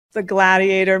the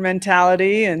gladiator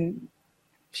mentality, and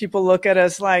people look at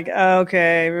us like, oh,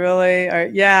 okay, really? Or,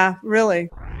 yeah, really.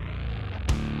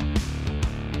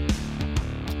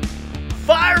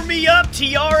 Fire me up,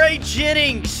 T.R.A.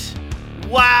 Jennings.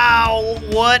 Wow,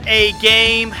 what a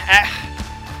game.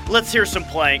 Let's hear some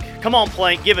Plank. Come on,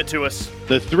 Plank, give it to us.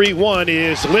 The 3-1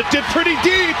 is lifted pretty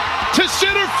deep to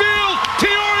center field.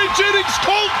 T.R.A. Jennings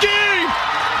called game.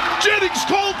 Jennings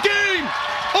called game.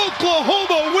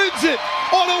 Oklahoma wins it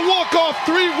on a walk-off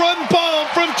 3-run bomb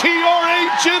from T.R.A.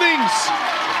 Jennings.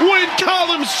 Win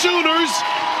column Sooners.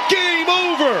 Game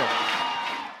over.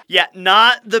 Yeah,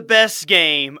 not the best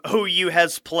game OU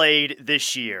has played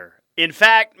this year. In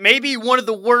fact, maybe one of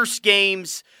the worst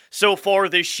games so far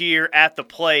this year at the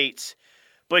plate.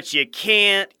 But you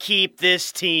can't keep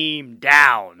this team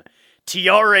down.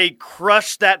 T.R.A.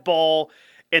 crushed that ball,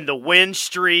 and the win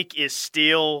streak is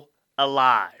still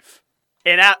alive.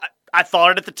 And I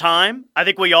thought it at the time. I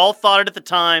think we all thought it at the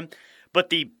time. But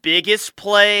the biggest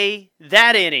play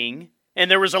that inning,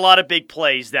 and there was a lot of big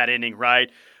plays that inning,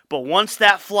 right? But once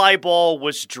that fly ball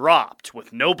was dropped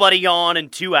with nobody on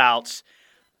and 2 outs,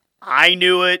 I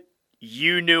knew it,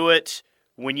 you knew it.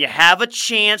 When you have a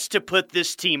chance to put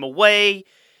this team away,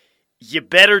 you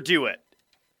better do it.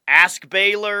 Ask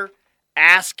Baylor,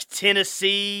 ask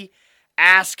Tennessee,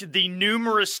 ask the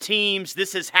numerous teams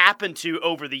this has happened to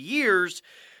over the years,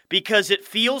 because it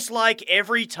feels like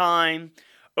every time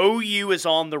OU is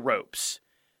on the ropes,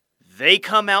 they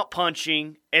come out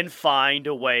punching and find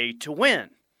a way to win.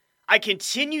 I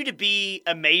continue to be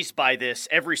amazed by this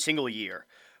every single year.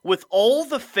 With all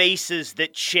the faces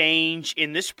that change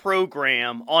in this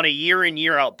program on a year-in,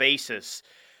 year-out basis,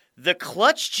 the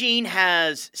clutch gene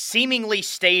has seemingly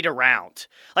stayed around.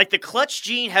 Like, the clutch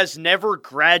gene has never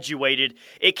graduated.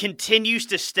 It continues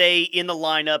to stay in the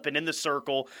lineup and in the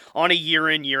circle on a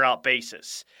year-in, year-out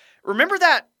basis. Remember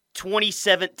that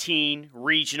 2017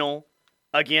 regional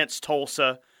against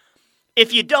Tulsa?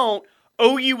 If you don't,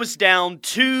 OU was down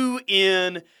 2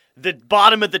 in the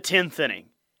bottom of the 10th inning.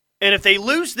 And if they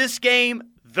lose this game,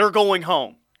 they're going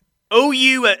home.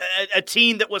 OU, a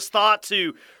team that was thought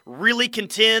to really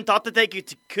contend, thought that they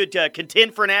could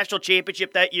contend for a national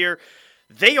championship that year,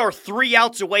 they are 3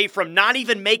 outs away from not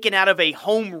even making out of a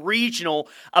home regional,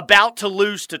 about to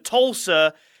lose to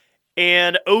Tulsa,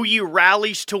 and OU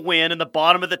rallies to win in the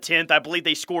bottom of the 10th. I believe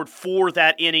they scored 4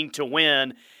 that inning to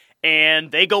win. And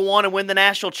they go on and win the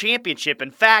national championship. In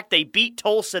fact, they beat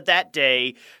Tulsa that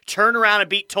day, turn around and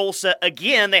beat Tulsa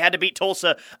again. They had to beat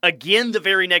Tulsa again the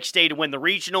very next day to win the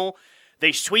regional.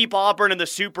 They sweep Auburn in the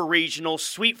super regional,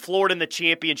 sweep Florida in the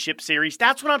championship series.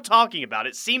 That's what I'm talking about.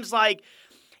 It seems like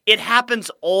it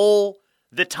happens all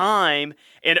the time,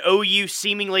 and OU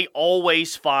seemingly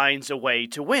always finds a way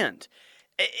to win.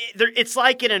 It's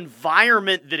like an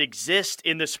environment that exists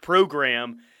in this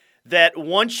program that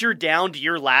once you're down to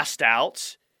your last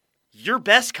outs, your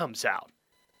best comes out.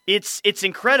 It's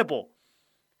incredible.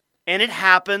 And it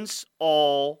happens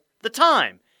all the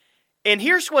time. And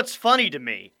here's what's funny to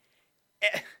me.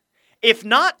 If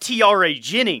not T.R.A.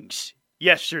 Jennings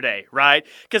yesterday, right?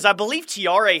 Because I believe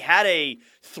T.R.A. had a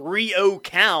 3-0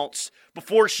 counts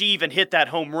before she even hit that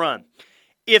home run.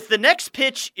 If the next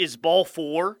pitch is ball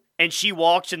 4 and she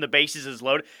walks and the bases is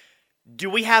loaded,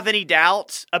 do we have any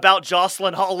doubts about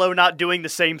Jocelyn Hollow not doing the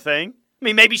same thing? I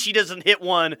mean, maybe she doesn't hit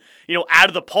one, out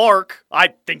of the park.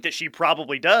 I think that she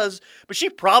probably does, but she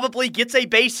probably gets a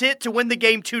base hit to win the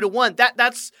game 2-1.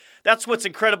 That's what's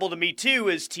incredible to me too,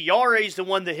 is TRA's the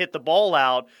one that hit the ball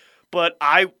out, but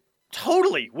I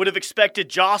totally would have expected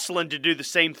Jocelyn to do the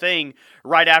same thing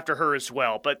right after her as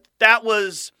well. But that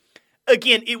was,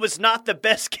 again, it was not the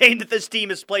best game that this team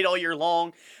has played all year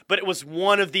long, but it was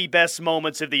one of the best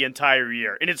moments of the entire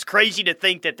year. And it's crazy to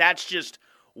think that that's just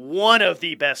one of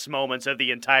the best moments of the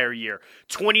entire year.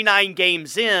 29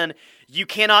 games in, you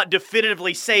cannot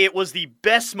definitively say it was the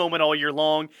best moment all year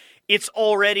long. It's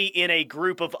already in a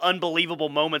group of unbelievable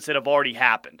moments that have already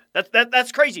happened.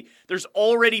 That's crazy. There's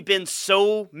already been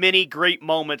so many great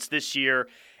moments this year,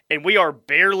 and we are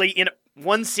barely in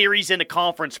one series into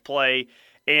conference play,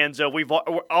 and we've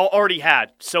already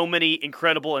had so many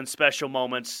incredible and special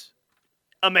moments.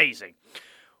 Amazing.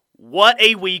 What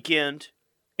a weekend.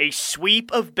 A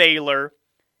sweep of Baylor.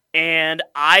 And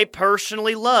I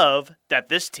personally love that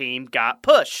this team got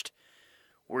pushed.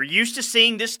 We're used to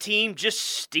seeing this team just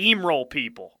steamroll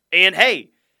people. And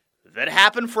hey, that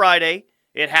happened Friday.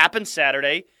 It happened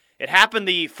Saturday. It happened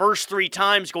the first 3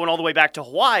 times going all the way back to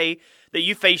Hawaii that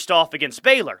you faced off against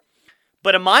Baylor.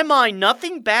 But in my mind,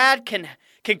 nothing bad can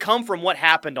come from what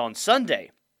happened on Sunday.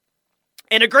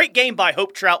 And a great game by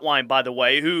Hope Trautwein, by the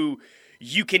way, who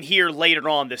you can hear later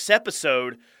on this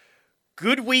episode.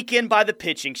 Good weekend by the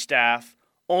pitching staff.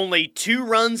 Only 2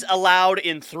 runs allowed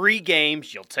in 3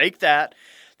 games. You'll take that.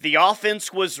 The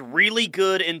offense was really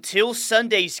good until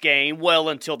Sunday's game. Well,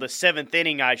 until the 7th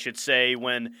inning, I should say,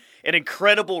 when an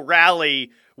incredible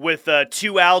rally with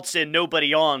 2 outs and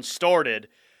nobody on started.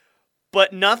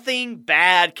 But nothing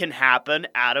bad can happen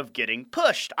out of getting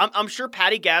pushed. I'm sure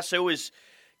Patty Gasso is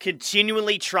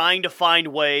continually trying to find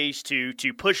ways to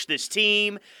push this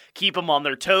team, keep them on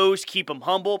their toes, keep them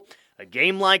humble. A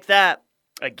game like that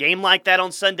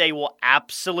on Sunday will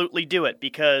absolutely do it,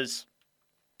 because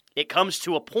it comes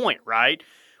to a point, right?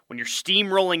 When you're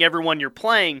steamrolling everyone you're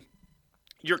playing,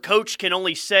 your coach can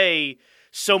only say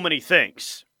so many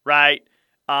things, right?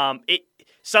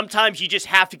 Sometimes you just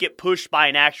have to get pushed by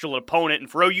an actual opponent, and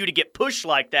for OU to get pushed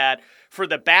like that, for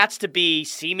the bats to be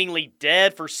seemingly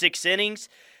dead for 6 innings,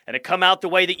 and to come out the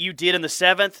way that you did in the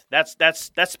 7th, that's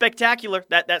spectacular.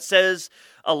 That says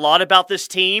a lot about this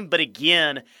team. But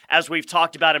again, as we've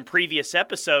talked about in previous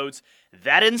episodes,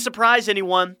 that didn't surprise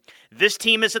anyone. This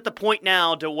team is at the point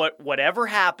now to whatever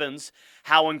happens,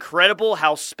 how incredible,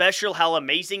 how special, how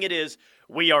amazing it is,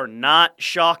 we are not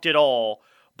shocked at all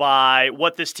by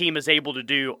what this team is able to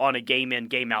do on a game-in,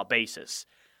 game-out basis.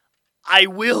 I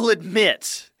will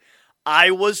admit,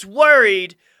 I was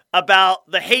worried about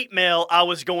the hate mail I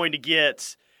was going to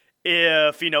get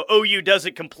if, OU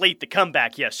doesn't complete the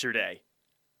comeback yesterday.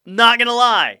 Not going to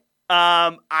lie.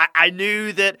 I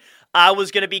knew that I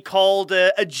was going to be called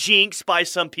a jinx by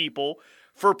some people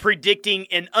for predicting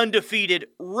an undefeated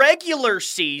regular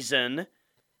season.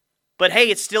 But hey,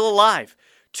 it's still alive.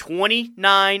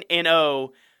 29-0.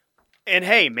 And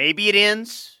hey, maybe it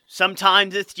ends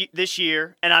sometime this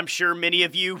year, and I'm sure many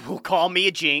of you will call me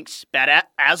a jinx. But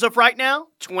as of right now,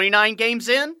 29 games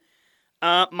in,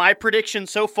 my prediction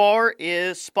so far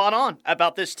is spot on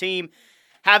about this team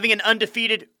having an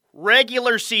undefeated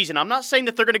regular season. I'm not saying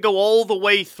that they're going to go all the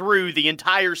way through the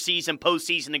entire season,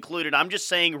 postseason included. I'm just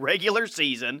saying regular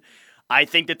season. I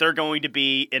think that they're going to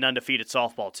be an undefeated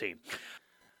softball team.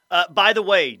 By the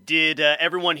way, did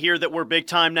everyone hear that we're big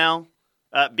time now?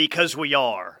 Because we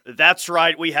are. That's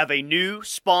right, we have a new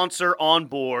sponsor on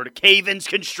board. Cavens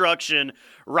Construction,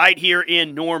 right here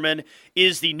in Norman,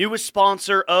 is the newest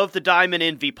sponsor of the Diamond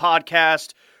Envy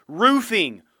podcast.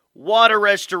 Roofing, water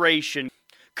restoration,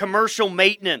 commercial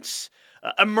maintenance,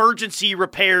 emergency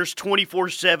repairs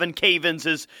 24/7. Cavens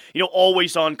is,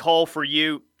 always on call for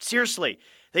you. Seriously,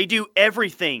 they do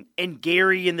everything. And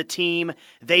Gary and the team,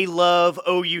 they love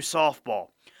OU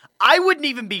softball. I wouldn't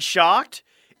even be shocked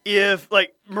if,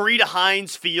 Marita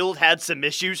Hines Field had some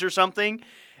issues or something,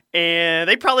 and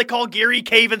they probably call Gary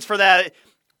Cavens for that.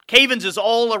 Cavens is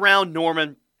all around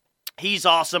Norman. He's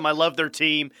awesome. I love their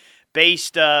team.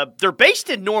 They're based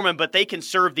in Norman, but they can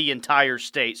serve the entire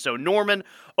state. So Norman,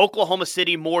 Oklahoma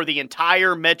City, more the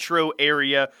entire metro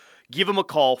area. Give them a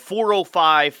call,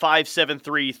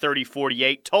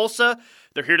 405-573-3048. Tulsa,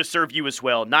 they're here to serve you as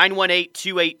well,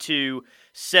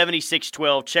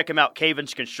 918-282-7612. Check them out,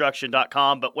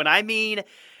 cavensconstruction.com. But when I mean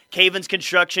Cavens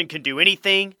Construction can do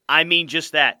anything, I mean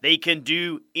just that. They can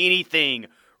do anything.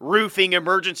 Roofing,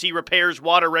 emergency repairs,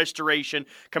 water restoration,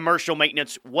 commercial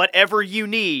maintenance, whatever you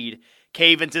need,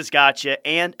 Cavens has got you.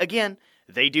 And again,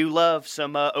 they do love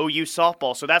some OU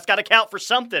softball, so that's got to count for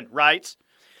something, right?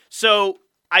 So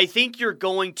I think you're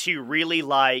going to really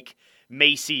like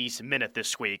Macey's Minute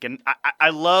this week. And I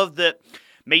love that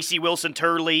Macey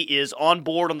Wilson-Turley is on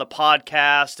board on the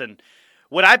podcast. And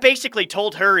what I basically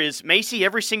told her is, Macey,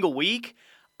 every single week,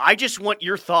 I just want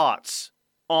your thoughts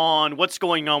on what's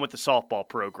going on with the softball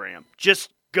program.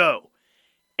 Just go.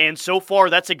 And so far,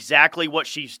 that's exactly what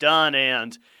she's done.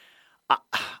 And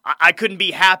I couldn't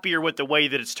be happier with the way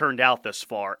that it's turned out thus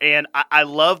far. And I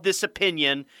love this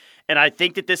opinion. And I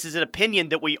think that this is an opinion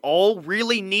that we all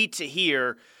really need to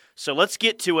hear. So let's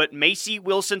get to it. Macey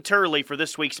Wilson-Turley for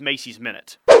this week's Macey's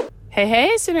Minute.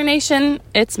 Hey, Sooner Nation.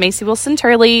 It's Macey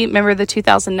Wilson-Turley, member of the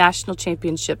 2000 National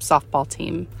Championship softball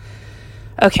team.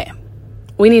 Okay,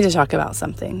 we need to talk about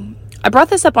something. I brought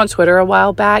this up on Twitter a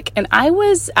while back, and I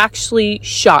was actually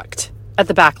shocked at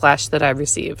the backlash that I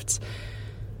received.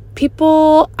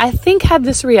 People, I think, had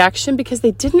this reaction because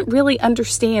they didn't really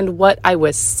understand what I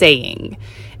was saying.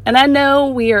 And I know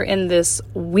we are in this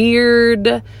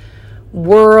weird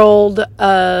world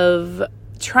of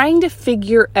trying to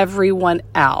figure everyone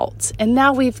out. And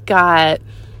now we've got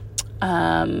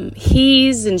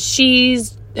he's and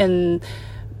she's and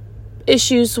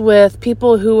issues with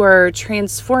people who are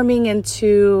transforming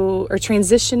into or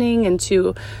transitioning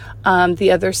into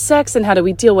the other sex, and how do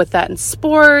we deal with that in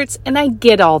sports? And I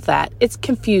get all that. It's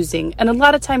confusing. And a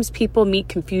lot of times people meet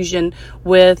confusion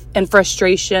with and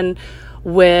frustration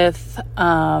with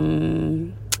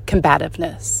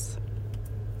combativeness.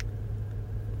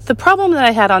 The problem that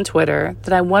I had on Twitter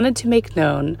that I wanted to make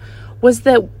known was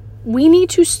that we need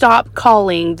to stop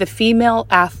calling the female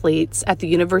athletes at the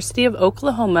University of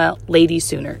Oklahoma Lady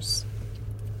Sooners.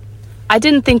 I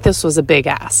didn't think this was a big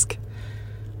ask.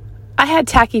 I had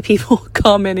tacky people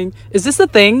commenting, "Is this a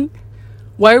thing?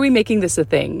 Why are we making this a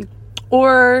thing?"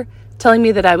 Or telling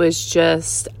me that I was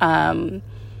just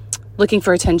looking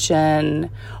for attention,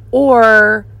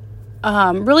 or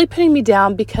really putting me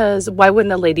down because why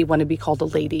wouldn't a lady want to be called a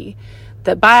lady?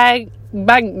 That by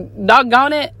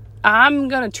doggone it, I'm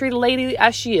going to treat a lady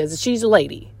as she is. She's a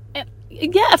lady. And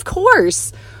yeah, of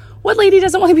course. What lady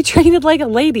doesn't want to be treated like a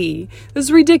lady? This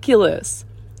is ridiculous.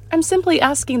 I'm simply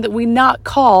asking that we not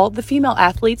call the female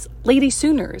athletes Lady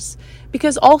Sooners,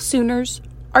 because all Sooners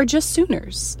are just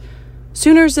Sooners.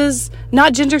 Sooners is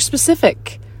not gender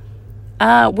specific.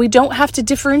 We don't have to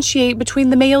differentiate between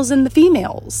the males and the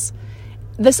females.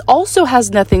 This also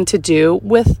has nothing to do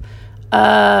with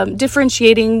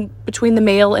differentiating between the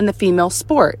male and the female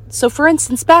sport. So for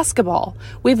instance, basketball.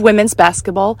 We have women's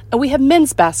basketball and we have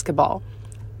men's basketball.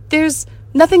 There's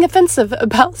nothing offensive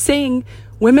about saying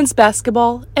women's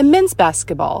basketball and men's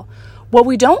basketball. What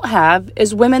we don't have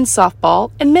is women's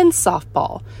softball and men's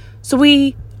softball. So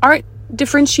we aren't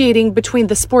differentiating between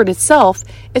the sport itself.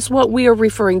 It's what we are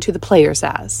referring to the players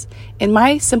as. And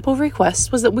my simple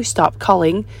request was that we stop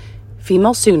calling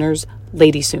female Sooners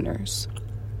Lady Sooners.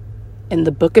 In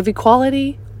the Book of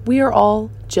Equality, we are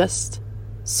all just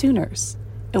Sooners.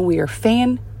 And we are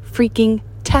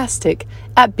fan-freaking-tastic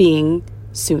at being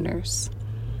Sooners.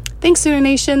 Thanks, Sooner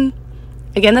Nation.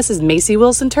 Again, this is Macey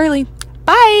Wilson Turley.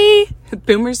 Bye!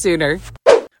 Boomer Sooner.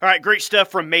 All right, great stuff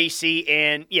from Macey.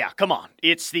 And yeah, come on.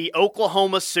 It's the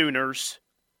Oklahoma Sooners.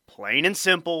 Plain and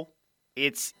simple.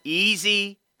 It's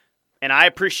easy. And I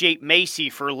appreciate Macey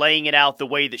for laying it out the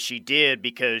way that she did,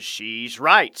 because she's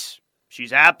right.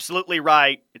 She's absolutely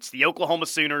right. It's the Oklahoma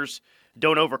Sooners.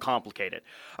 Don't overcomplicate it.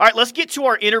 All right, let's get to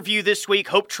our interview this week.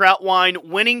 Hope Trautwein,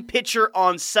 winning pitcher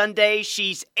on Sunday.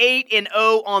 She's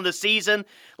 8-0 on the season.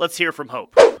 Let's hear from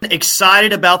Hope.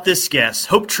 Excited about this guest.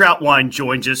 Hope Trautwein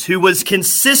joins us, who was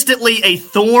consistently a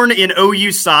thorn in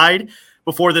OU's side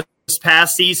before this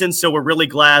past season. So we're really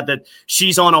glad that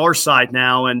she's on our side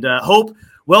now. And Hope,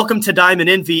 welcome to Diamond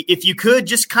Envy. If you could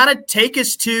just kind of take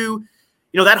us to,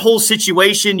 that whole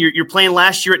situation. You're playing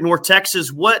last year at North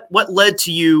Texas. What led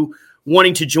to you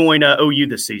wanting to join OU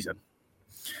this season?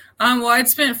 Well, I'd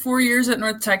spent 4 years at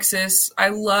North Texas. I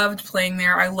loved playing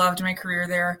there. I loved my career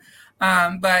there.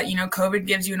 But, COVID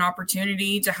gives you an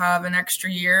opportunity to have an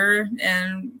extra year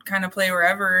and kind of play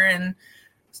wherever. And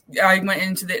I went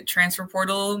into the transfer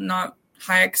portal, not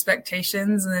high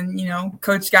expectations. And then,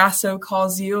 Coach Gasso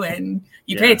calls you and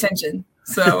you pay attention.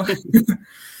 So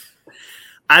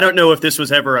I don't know if this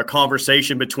was ever a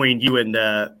conversation between you and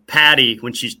Patty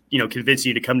when she's, convincing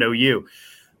you to come to OU.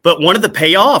 But one of the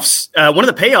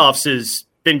payoffs has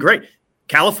been great.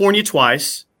 California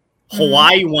twice,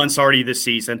 Hawaii once already this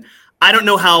season. I don't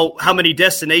know how many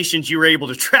destinations you were able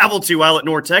to travel to while at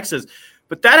North Texas,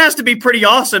 but that has to be pretty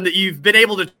awesome that you've been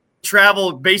able to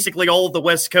travel basically all of the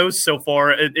West Coast so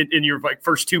far in your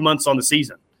first 2 months on the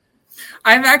season.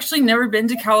 I've actually never been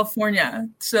to California.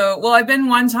 I've been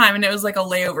one time and it was like a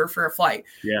layover for a flight.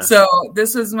 Yeah. So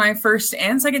this was my first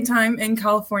and second time in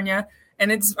California, and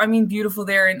it's, beautiful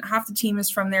there, and half the team is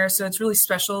from there. So it's really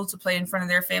special to play in front of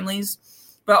their families.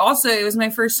 But also it was my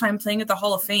first time playing at the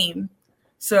Hall of Fame.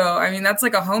 So, that's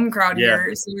like a home crowd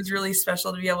here. So it was really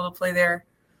special to be able to play there.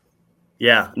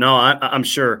 Yeah, no, I'm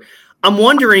sure. I'm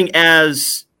wondering,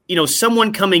 as,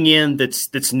 someone coming in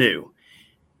that's new,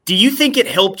 do you think it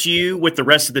helped you with the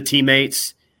rest of the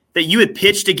teammates that you had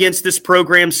pitched against this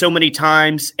program so many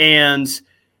times, and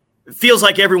it feels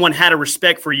like everyone had a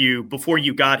respect for you before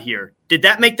you got here? Did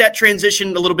that make that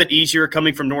transition a little bit easier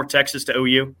coming from North Texas to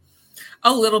OU?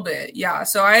 A little bit, yeah.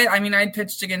 So I'd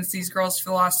pitched against these girls for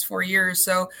the last 4 years,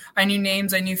 so I knew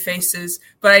names, I knew faces,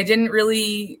 but I didn't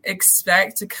really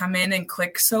expect to come in and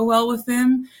click so well with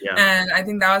them. Yeah. And I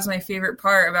think that was my favorite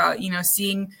part about,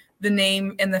 seeing the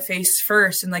name and the face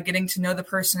first and like getting to know the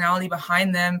personality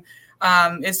behind them.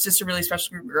 It's just a really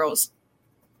special group of girls.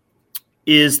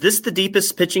 Is this the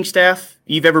deepest pitching staff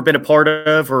you've ever been a part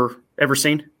of or ever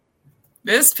seen?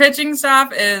 This pitching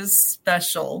staff is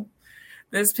special.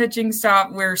 This pitching staff,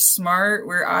 we're smart,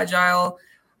 we're agile,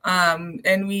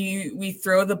 and we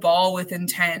throw the ball with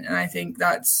intent. And I think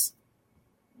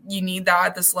you need that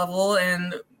at this level,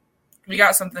 and we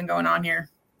got something going on here.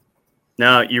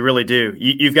 No, you really do.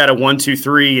 You've got a 1, 2,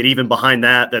 3, and even behind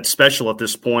that, that's special at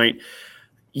this point.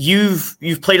 You've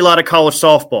played a lot of college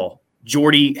softball.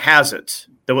 Jordy hasn't,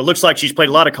 though it looks like she's played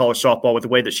a lot of college softball with the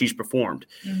way that she's performed.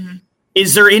 Mm-hmm.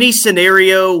 Is there any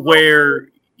scenario where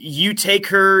you take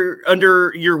her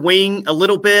under your wing a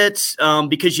little bit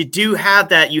because you do have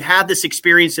that, you have this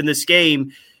experience in this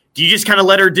game? Do you just kind of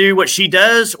let her do what she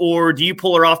does, or do you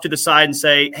pull her off to the side and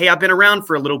say, hey, I've been around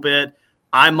for a little bit,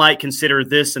 I might consider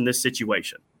this in this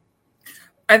situation?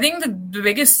 I think the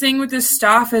biggest thing with this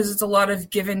staff is it's a lot of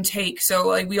give and take. So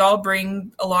like we all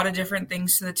bring a lot of different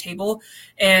things to the table,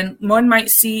 and one might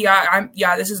see,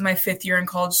 this is my 5th year in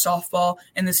college softball,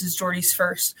 and this is Jordy's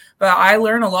first, but I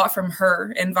learn a lot from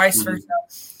her and vice versa.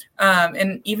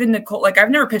 And even Nicole, like I've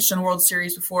never pitched in a World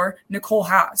Series before. Nicole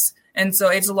has. And so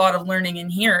it's a lot of learning in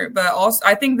here, but also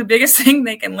I think the biggest thing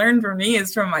they can learn from me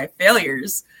is from my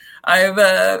failures. I've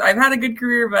had a good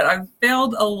career, but I've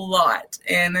failed a lot.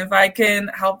 And if I can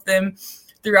help them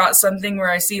throughout something where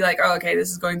I see like, oh, okay,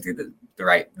 this is going through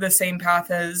the same path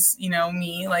as,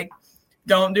 me, like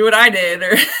don't do what I did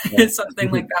or something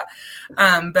like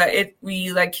that. But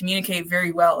we like communicate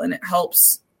very well, and it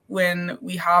helps when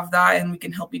we have that and we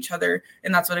can help each other.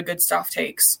 And that's what a good staff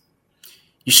takes.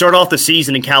 You start off the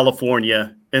season in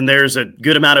California, and there's a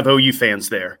good amount of OU fans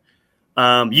there.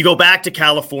 You go back to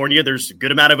California, there's a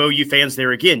good amount of OU fans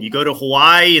there again. You go to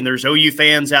Hawaii, and there's OU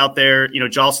fans out there.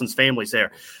 Jolson's family's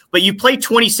there. But you played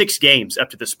 26 games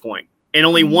up to this point, and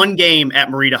only one game at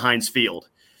Marita Hines Field.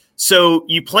 So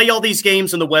you play all these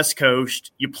games on the West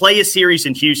Coast. You play a series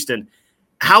in Houston.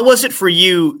 How was it for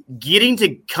you getting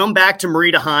to come back to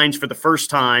Marita Hines for the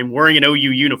first time, wearing an OU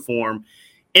uniform?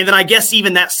 And then I guess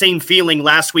even that same feeling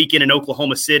last weekend in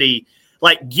Oklahoma City,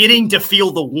 like getting to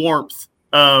feel the warmth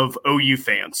of OU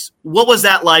fans. What was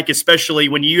that like, especially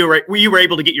when you were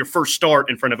able to get your first start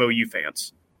in front of OU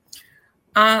fans?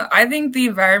 I think the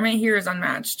environment here is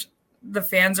unmatched. The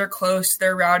fans are close,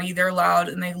 they're rowdy, they're loud,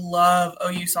 and they love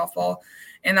OU softball.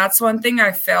 And that's one thing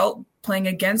I felt playing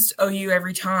against OU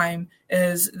every time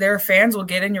is their fans will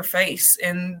get in your face,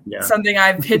 and something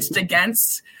I've pitched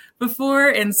against before.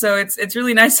 And so it's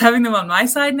really nice having them on my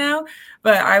side now.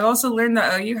 But I've also learned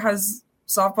that OU has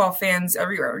softball fans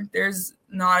everywhere. There's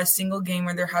not a single game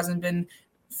where there hasn't been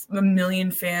a million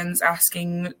fans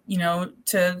asking,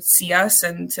 to see us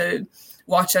and to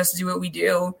watch us do what we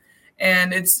do.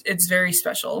 And it's very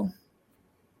special.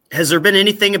 Has there been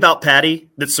anything about Patty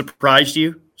that surprised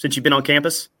you since you've been on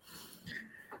campus?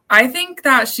 I think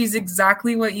that she's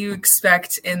exactly what you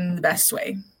expect in the best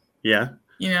way. Yeah.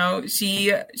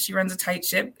 She runs a tight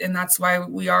ship, and that's why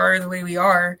we are the way we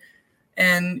are.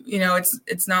 And,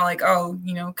 it's not like,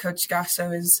 Coach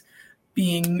Gasso is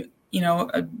being,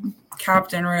 a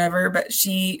captain or whatever, but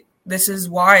this is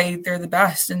why they're the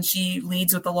best. And she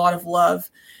leads with a lot of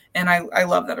love. And I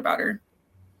love that about her.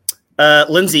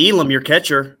 Lindsey Elam, your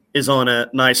catcher, is on a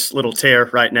nice little tear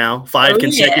right now. 5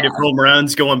 consecutive home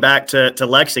runs going back to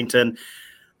Lexington.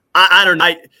 I don't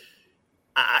know.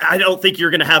 I don't think you're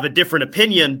going to have a different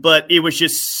opinion, but it was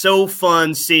just so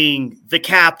fun seeing the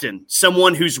captain,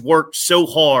 someone who's worked so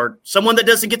hard, someone that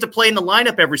doesn't get to play in the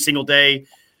lineup every single day,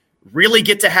 really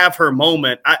get to have her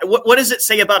moment. What does it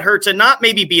say about her to not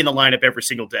maybe be in the lineup every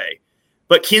single day,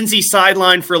 but Kinsey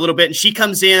sidelined for a little bit, and she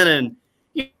comes in and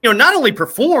not only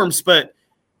performs, but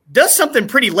does something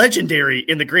pretty legendary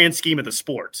in the grand scheme of the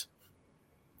sport.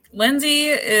 Lindsey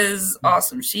is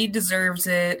awesome. She deserves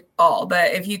it all.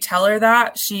 But if you tell her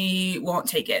that, she won't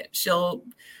take it. She'll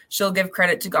give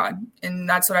credit to God. And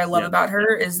that's what I love about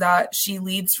her, is that she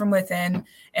leads from within,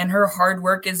 and her hard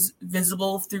work is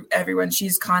visible through everyone.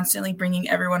 She's constantly bringing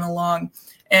everyone along.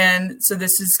 And so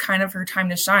this is kind of her time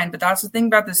to shine. But that's the thing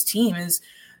about this team is,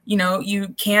 you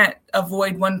can't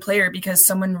avoid one player because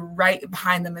someone right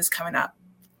behind them is coming up.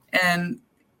 And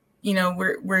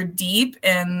we're deep,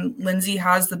 and Lindsey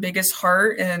has the biggest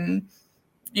heart, and,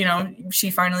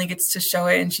 she finally gets to show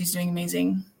it, and she's doing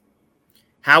amazing.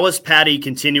 How is Patty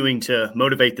continuing to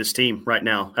motivate this team right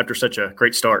now after such a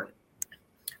great start?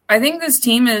 I think this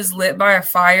team is lit by a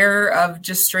fire of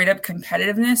just straight up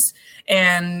competitiveness,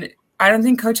 and I don't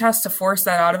think Coach has to force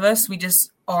that out of us. We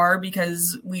just are,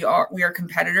 because we are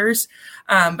competitors.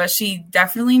 But she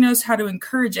definitely knows how to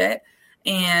encourage it.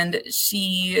 And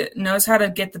she knows how to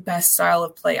get the best style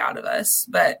of play out of us.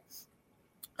 But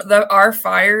our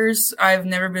fires, I've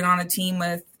never been on a team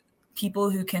with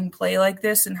people who can play like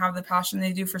this and have the passion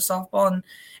they do for softball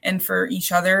and for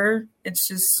each other.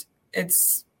 It's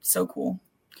so cool.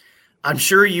 I'm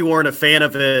sure you weren't a fan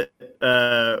of it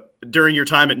during your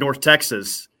time at North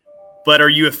Texas, but are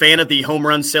you a fan of the home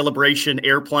run celebration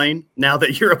airplane now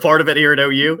that you're a part of it here at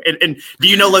OU? And do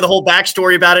you know the whole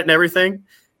backstory about it and everything?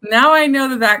 Now I know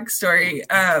the backstory,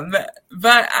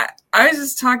 but I was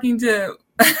just talking to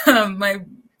my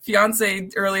fiance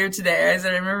earlier today. I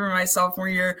said, I remember my sophomore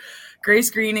year, Grace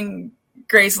Green and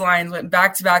Grace Lyons went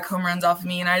back-to-back home runs off of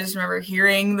me, and I just remember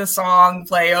hearing the song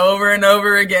play over and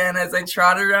over again as I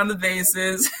trotted around the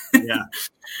bases. Yeah.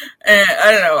 And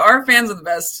I don't know, our fans are the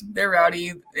best. They're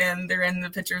rowdy, and they're in the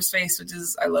pitcher's face, which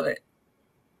is, I love it.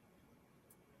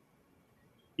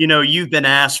 You know, you've been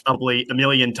asked probably a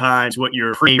million times what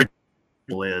your favorite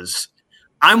ritual is.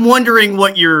 I'm wondering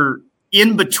what your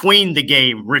in-between the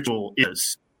game ritual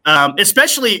is,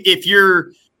 especially if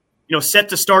you're, set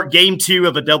to start game 2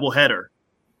 of a doubleheader.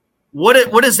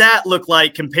 What does that look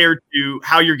like compared to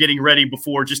how you're getting ready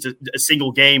before just a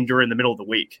single game during the middle of the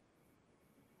week?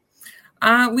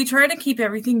 We try to keep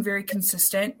everything very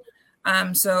consistent.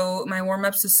 So my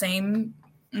warm-up's the same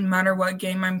no matter what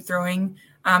game I'm throwing.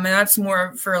 And that's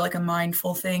more for like a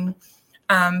mindful thing.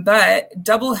 But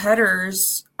double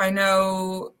headers, I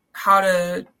know how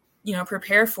to,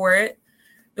 prepare for it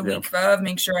the week of,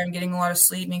 make sure I'm getting a lot of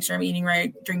sleep, make sure I'm eating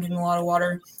right, drinking a lot of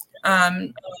water.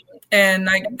 And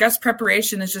I guess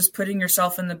preparation is just putting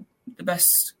yourself in the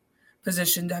best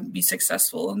position to be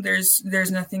successful.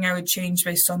 There's nothing I would change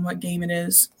based on what game it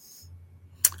is.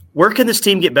 Where can this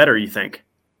team get better, you think?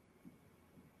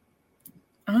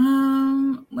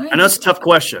 I know it's a tough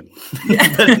question.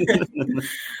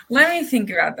 Let me think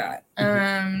about that.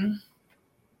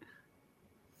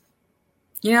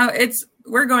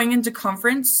 We're going into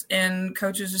conference, and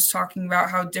coaches just talking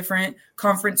about how different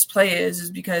conference play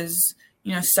is because,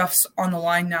 stuff's on the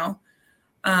line now.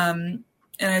 And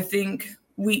I think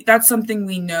that's something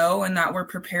we know and that we're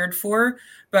prepared for.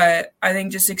 But I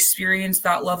think just experience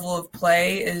that level of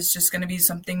play is just going to be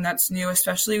something that's new,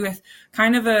 especially with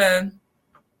kind of a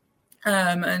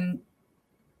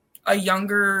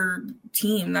younger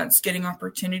team that's getting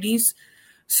opportunities.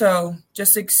 So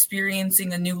just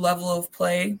experiencing a new level of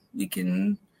play, we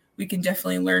can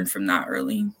definitely learn from that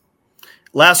early.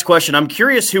 Last question. I'm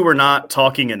curious who we're not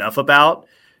talking enough about,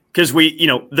 because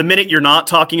the minute you're not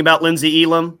talking about Lindsay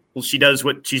Elam, well, she does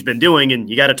what she's been doing, and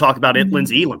you got to talk about it,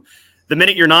 Lindsay Elam. The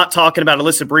minute you're not talking about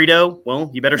Alyssa Brito,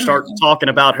 well, you better start talking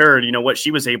about her and, what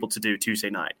she was able to do Tuesday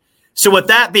night. So with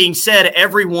that being said,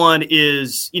 everyone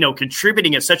is,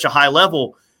 contributing at such a high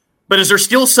level. But is there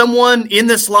still someone in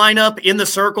this lineup, in the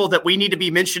circle, that we need to be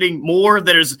mentioning more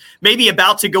that is maybe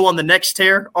about to go on the next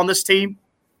tear on this team?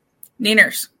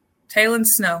 Nieners, Taylon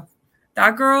Snow.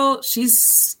 That girl,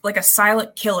 she's like a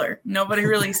silent killer. Nobody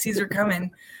really sees her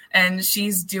coming. And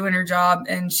she's doing her job,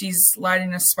 and she's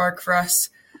lighting a spark for us.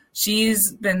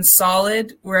 She's been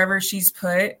solid wherever she's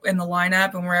put in the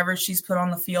lineup and wherever she's put on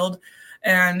the field.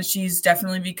 And she's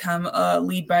definitely become a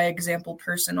lead by example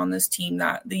person on this team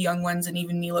that the young ones and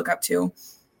even me look up to.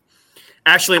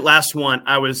 Actually, last one,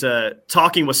 I was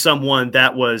talking with someone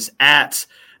that was at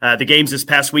the games this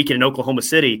past weekend in Oklahoma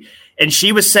City, and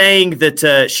she was saying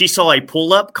that she saw a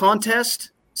pull-up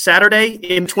contest Saturday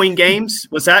in between games.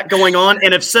 Was that going on?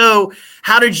 And if so,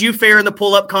 how did you fare in the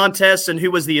pull-up contest, and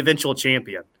who was the eventual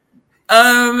champion?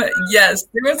 Yes,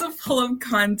 there was a pull-up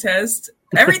contest.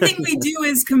 Everything we do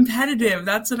is competitive.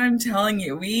 That's what I'm telling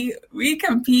you. We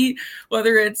compete,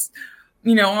 whether it's,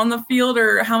 on the field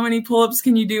or how many pull-ups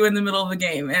can you do in the middle of a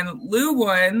game. And Lou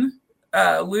won.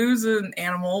 Lou's an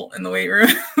animal in the weight room,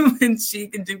 and she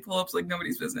can do pull-ups like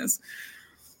nobody's business.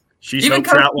 She's Hope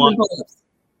Trautwein.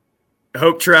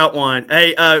 Hope Trautwein.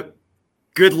 Hey,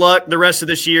 good luck the rest of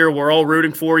this year. We're all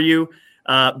rooting for you.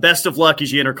 Best of luck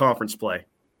as you enter conference play.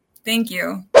 Thank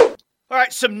you. All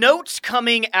right, some notes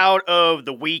coming out of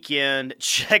the weekend.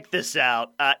 Check this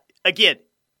out. Again,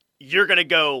 you're going to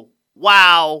go,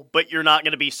 wow, but you're not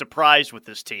going to be surprised with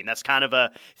this team. That's kind of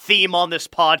a theme on this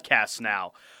podcast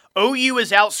now. OU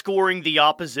is outscoring the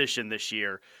opposition this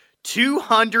year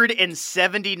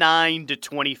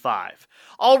 279-25.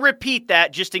 I'll repeat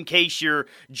that just in case your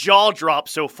jaw dropped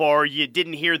so far you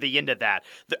didn't hear the end of that.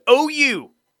 The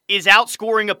OU is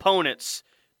outscoring opponents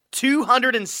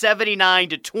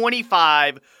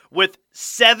 279-25 with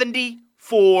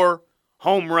 74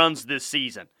 home runs this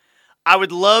season. I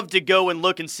would love to go and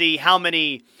look and see how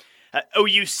many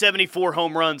OU 74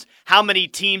 home runs, how many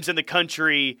teams in the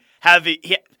country have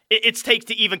it takes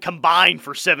to even combine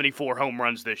for 74 home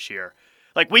runs this year.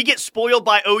 Like, we get spoiled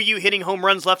by OU hitting home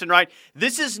runs left and right.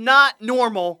 This is not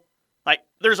normal. Like,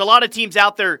 there's a lot of teams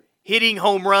out there hitting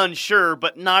home runs, sure,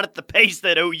 but not at the pace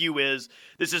that OU is.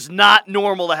 This is not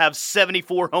normal to have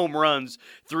 74 home runs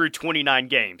through 29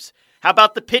 games. How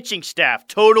about the pitching staff?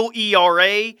 Total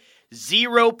ERA,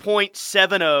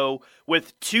 0.70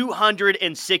 with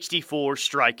 264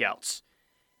 strikeouts.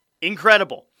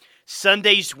 Incredible.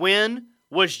 Sunday's win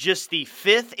was just the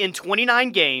 5th in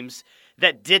 29 games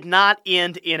that did not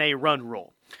end in a run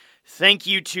rule. Thank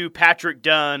you to Patrick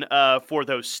Dunn for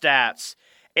those stats.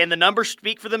 And the numbers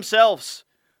speak for themselves.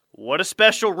 What a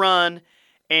special run.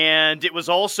 And it was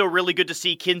also really good to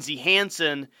see Kinsey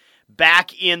Hansen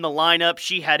back in the lineup.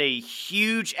 She had a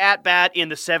huge at-bat in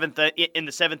the seventh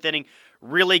inning.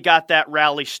 Really got that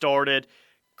rally started.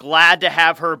 Glad to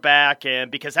have her back,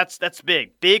 and because that's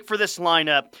big for this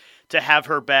lineup to have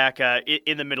her back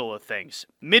in the middle of things.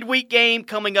 Midweek game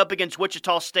coming up against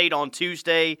Wichita State on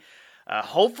Tuesday.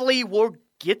 Hopefully we'll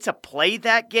get to play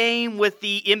that game with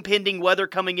the impending weather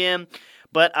coming in,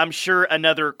 but I'm sure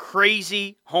another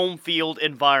crazy home field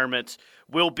environment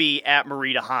will be at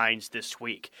Marita Hines this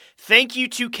week. Thank you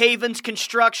to Cavens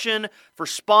Construction for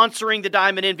sponsoring the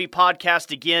Diamond Envy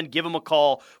podcast. Again, give them a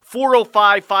call,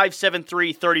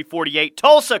 405-573-3048.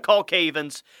 Tulsa, call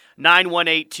Cavens,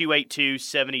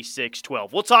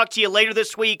 918-282-7612. We'll talk to you later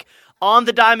this week on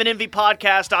the Diamond Envy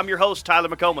podcast. I'm your host, Tyler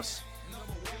McComas.